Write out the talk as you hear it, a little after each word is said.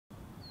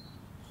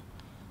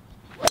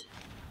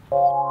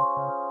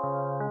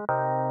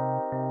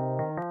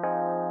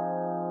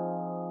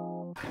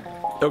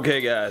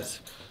Okay guys,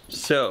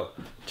 so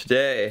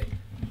today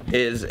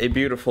is a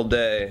beautiful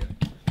day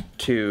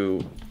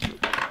to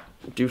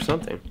do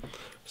something.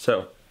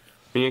 So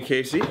me and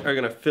Kacie are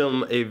gonna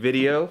film a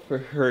video for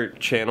her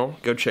channel.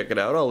 Go check it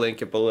out, I'll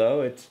link it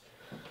below.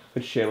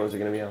 Which channel is it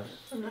gonna be on?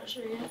 I'm not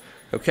sure yet.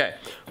 Okay,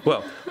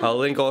 well, I'll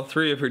link all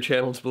 3 of her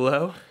channels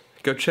below.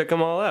 Go check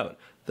them all out.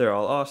 They're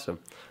all awesome.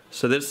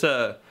 So this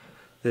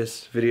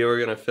video we're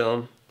gonna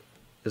film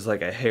is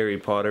like a Harry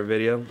Potter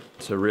video.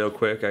 So real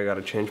quick, I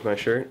gotta change my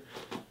shirt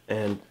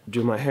and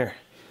do my hair.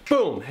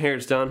 Boom,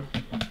 hair's done.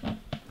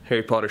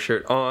 Harry Potter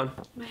shirt on.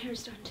 My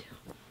hair's done too.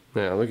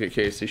 Yeah, look at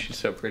Kacie, she's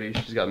so pretty.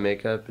 She's got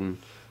makeup and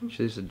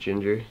she's a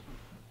ginger.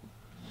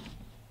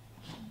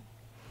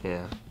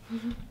 Yeah.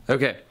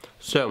 Okay,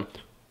 so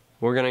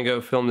we're gonna go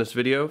film this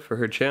video for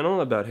her channel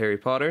about Harry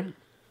Potter.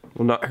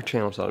 Well, not her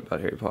channel's not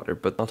about Harry Potter,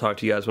 but I'll talk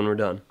to you guys when we're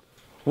done.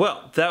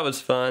 Well, that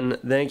was fun.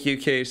 Thank you,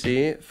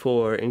 Kacie,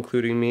 for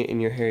including me in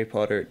your Harry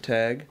Potter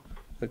tag.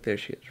 Look, there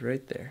she is,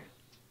 right there.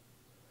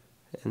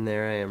 And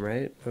there I am,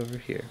 right over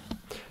here.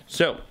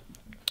 So,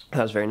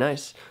 that was very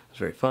nice. It was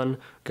very fun.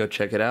 Go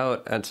check it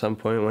out at some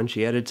point when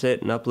she edits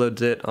it and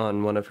uploads it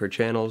on one of her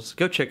channels.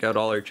 Go check out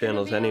all her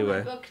channels anyway.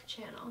 It's gonna be on my book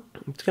channel.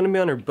 It's gonna be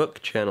on her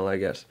book channel, I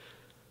guess.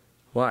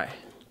 Why?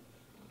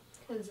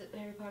 Because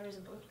Harry Potter's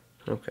a book.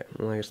 Okay,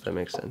 well I guess that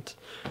makes sense.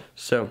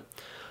 So,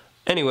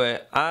 anyway,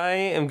 I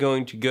am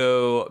going to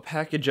go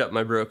package up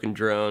my broken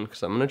drone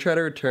because I'm going to try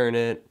to return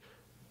it.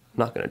 I'm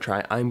not going to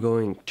try, I'm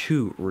going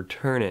to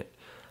return it.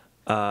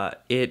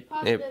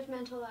 Positive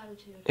mental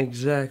attitude.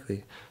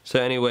 Exactly.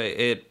 So anyway,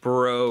 it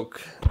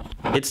broke.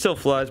 It still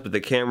flies, but the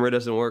camera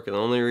doesn't work. And the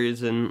only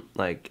reason,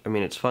 like, I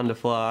mean, it's fun to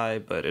fly,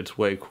 but it's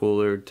way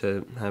cooler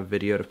to have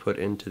video to put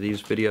into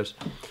these videos.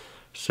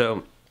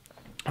 So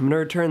I'm going to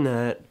return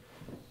that.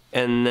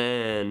 And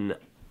then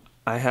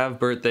I have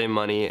birthday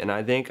money, and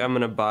I think I'm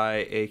gonna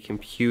buy a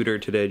computer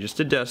today, just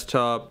a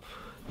desktop,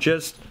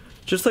 just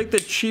like the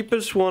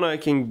cheapest one I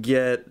can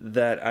get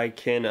that I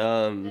can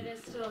that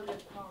is still a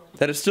good quality.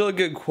 That is still a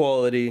good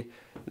quality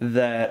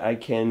that I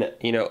can,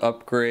 you know,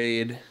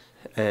 upgrade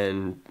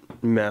and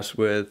mess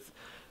with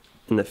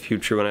in the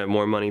future when I have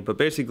more money. But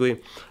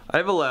basically, I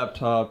have a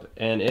laptop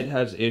and it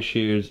has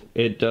issues.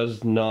 It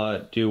does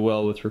not do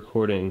well with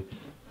recording,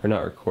 or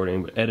not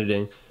recording, but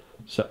editing.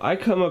 So I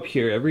come up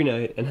here every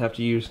night and have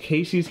to use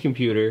Kacie's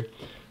computer,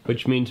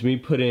 which means me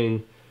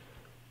putting,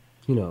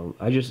 you know,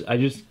 I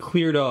just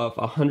cleared off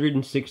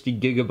 160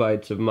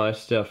 gigabytes of my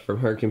stuff from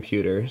her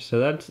computer. So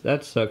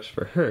that sucks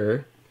for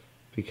her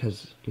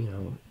because, you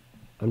know,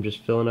 I'm just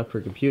filling up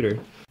her computer.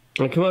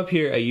 I come up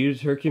here, I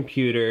use her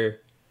computer,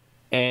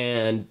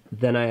 and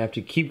then I have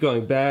to keep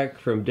going back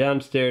from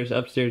downstairs,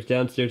 upstairs,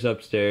 downstairs,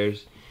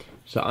 upstairs.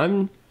 So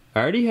I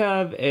already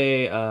have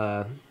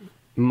a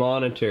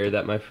monitor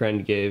that my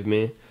friend gave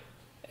me,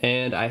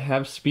 and I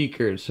have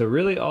speakers, so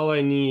really all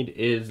I need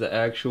is the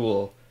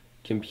actual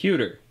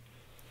computer.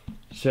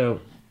 So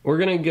we're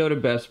gonna go to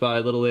Best Buy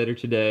a little later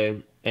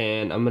today,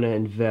 and I'm gonna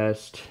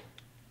invest,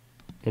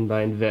 and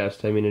by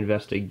invest I mean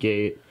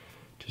investigate,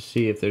 to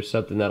see if there's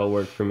something that'll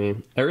work for me.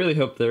 I really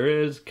hope there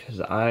is,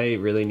 because I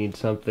really need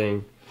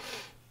something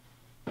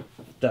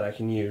that I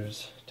can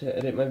use to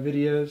edit my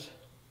videos.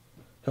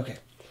 Okay,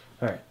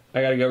 alright.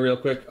 I gotta go real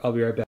quick, I'll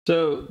be right back.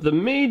 So, the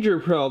major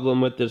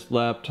problem with this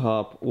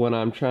laptop when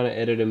I'm trying to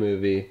edit a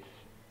movie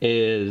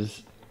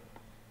is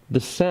the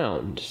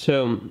sound.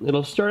 So,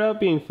 it'll start out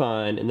being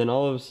fine, and then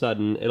all of a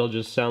sudden, it'll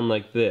just sound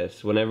like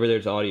this whenever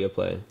there's audio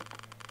play.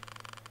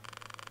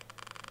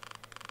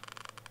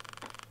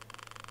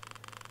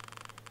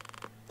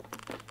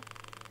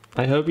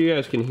 I hope you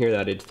guys can hear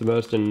that. It's the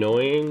most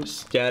annoying,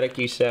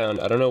 staticky sound.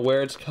 I don't know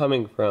where it's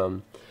coming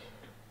from.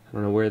 I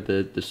don't know where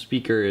the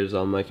speaker is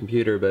on my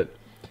computer, but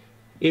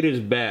it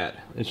is bad.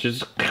 It's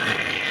just...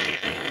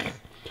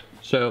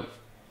 So,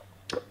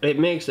 it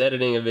makes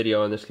editing a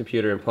video on this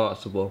computer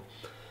impossible.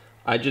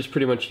 I just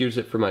pretty much use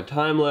it for my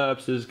time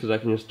lapses because I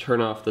can just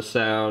turn off the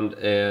sound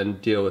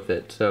and deal with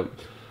it. So,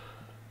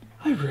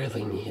 I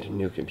really need a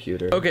new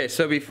computer. Okay,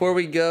 so before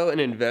we go and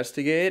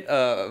investigate,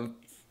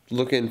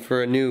 looking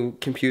for a new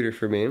computer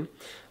for me,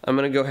 I'm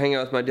gonna go hang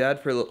out with my dad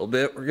for a little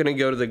bit. We're gonna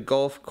go to the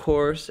golf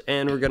course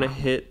and we're gonna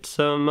hit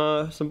some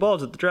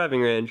balls at the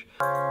driving range.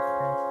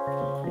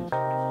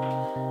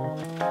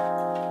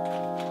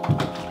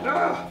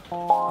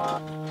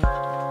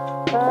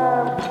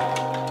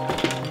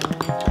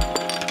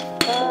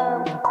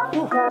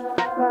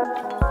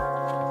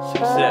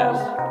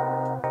 Success.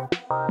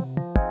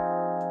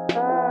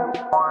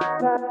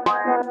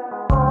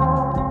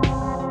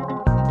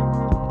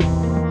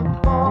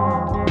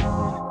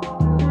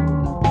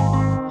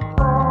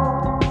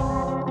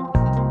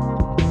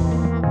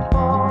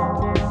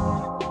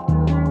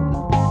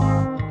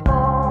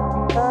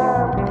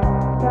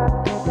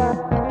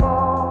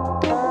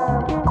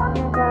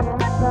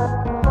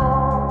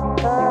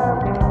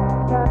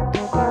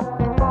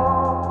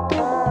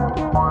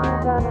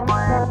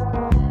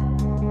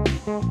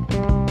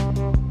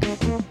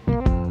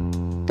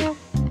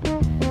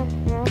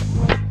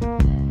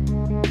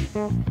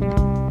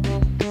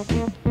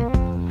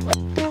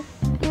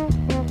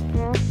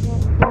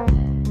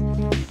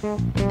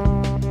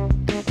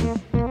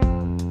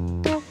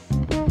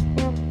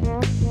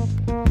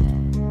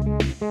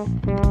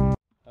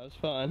 was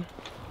fun.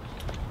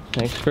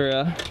 Thanks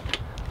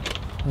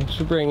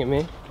for bringing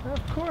me.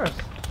 Of course.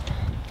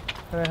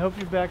 And I hope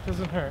your back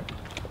doesn't hurt.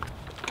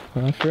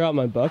 Well, I forgot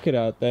my bucket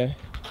out there.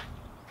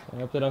 I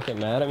hope they don't get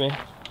mad at me.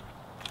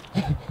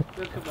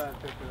 They'll come by and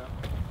pick it up.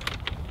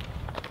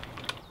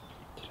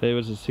 Today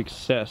was a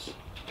success.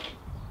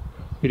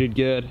 We did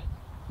good.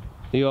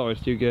 You always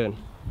do good.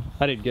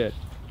 I did good.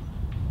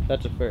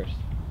 That's a first.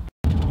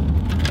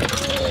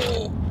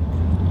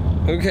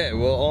 Okay,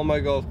 well, all my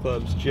golf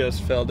clubs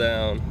just fell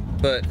down,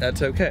 but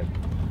that's okay.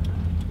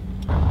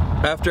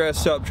 After I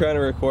stopped trying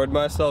to record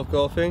myself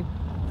golfing,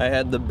 I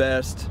had the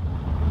best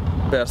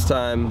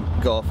time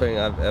golfing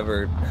I've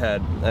ever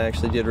had. I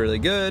actually did really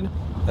good,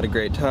 had a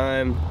great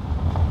time.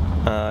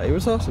 It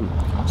was awesome.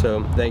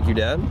 So thank you,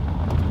 Dad.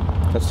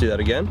 Let's do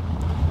that again.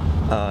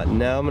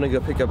 Now I'm gonna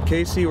go pick up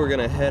Kacie. We're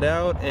gonna head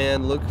out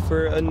and look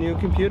for a new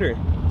computer.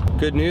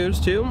 Good news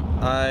too,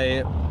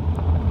 I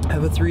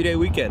have a 3-day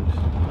weekend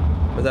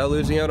without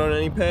losing out on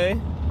any pay.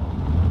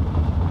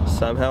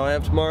 Somehow I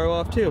have tomorrow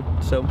off too.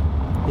 So,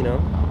 you know,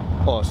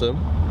 awesome.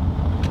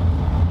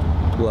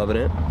 Loving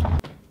it.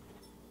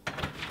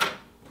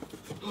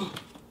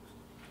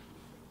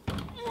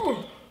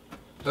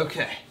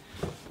 Okay,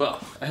 well,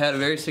 I had a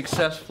very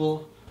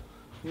successful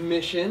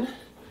mission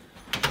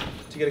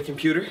to get a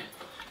computer.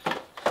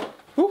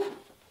 Woo.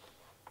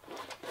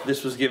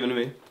 This was given to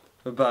me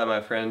by my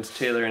friends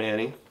Taylor and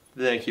Annie.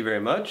 Thank you very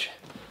much.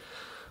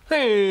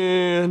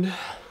 And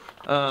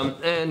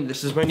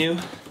this is my new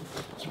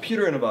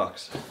computer in a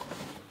box.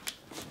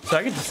 So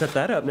I get to set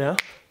that up now.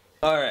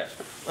 All right,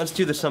 let's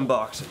do this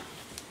unboxing.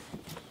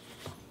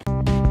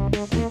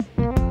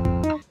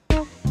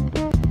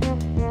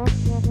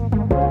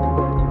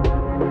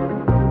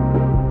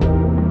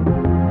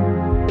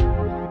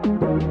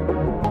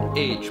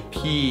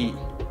 HP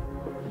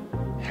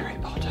Harry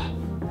Potter.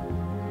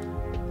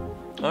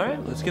 All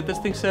right, let's get this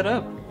thing set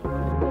up.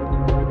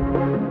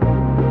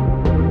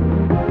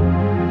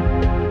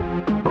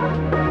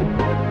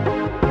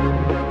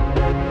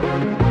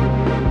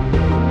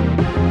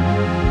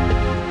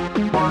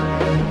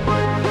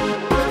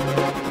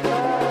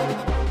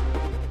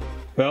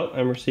 Well,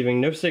 I'm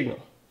receiving no signal.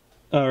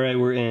 All right,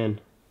 we're in.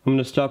 I'm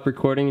gonna stop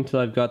recording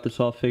until I've got this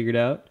all figured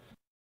out.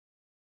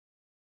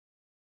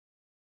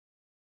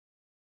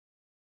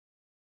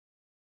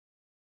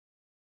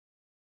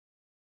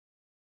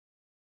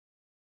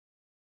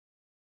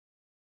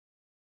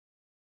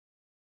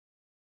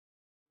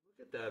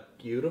 Look at that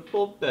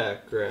beautiful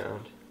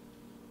background.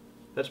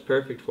 That's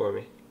perfect for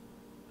me.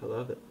 I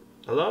love it.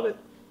 I love it.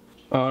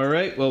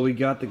 Alright, well, we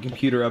got the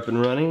computer up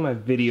and running. My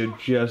video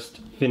just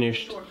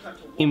finished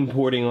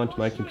importing onto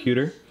my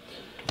computer.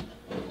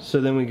 So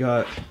then we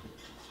got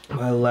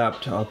my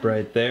laptop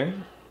right there.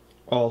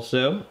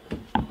 Also,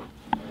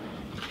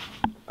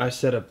 I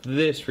set up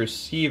this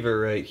receiver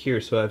right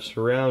here so I have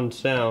surround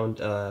sound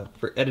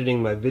for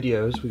editing my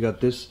videos. We got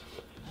this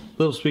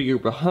little speaker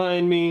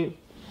behind me,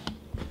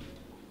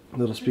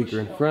 little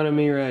speaker in front of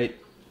me right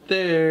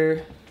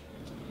there,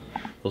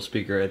 little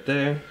speaker right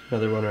there,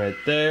 another one right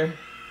there.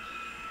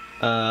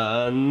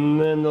 And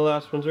then the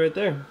last one's right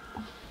there.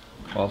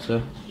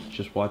 Also,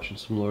 just watching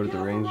some Lord of the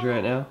Rings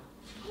right now.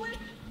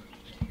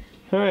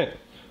 Alright,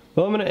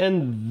 well, I'm gonna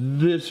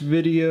end this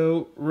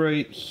video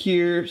right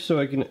here so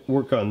I can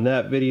work on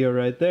that video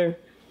right there,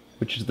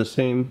 which is the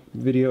same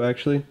video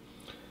actually.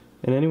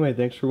 And anyway,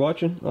 thanks for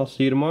watching. I'll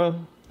see you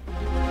tomorrow.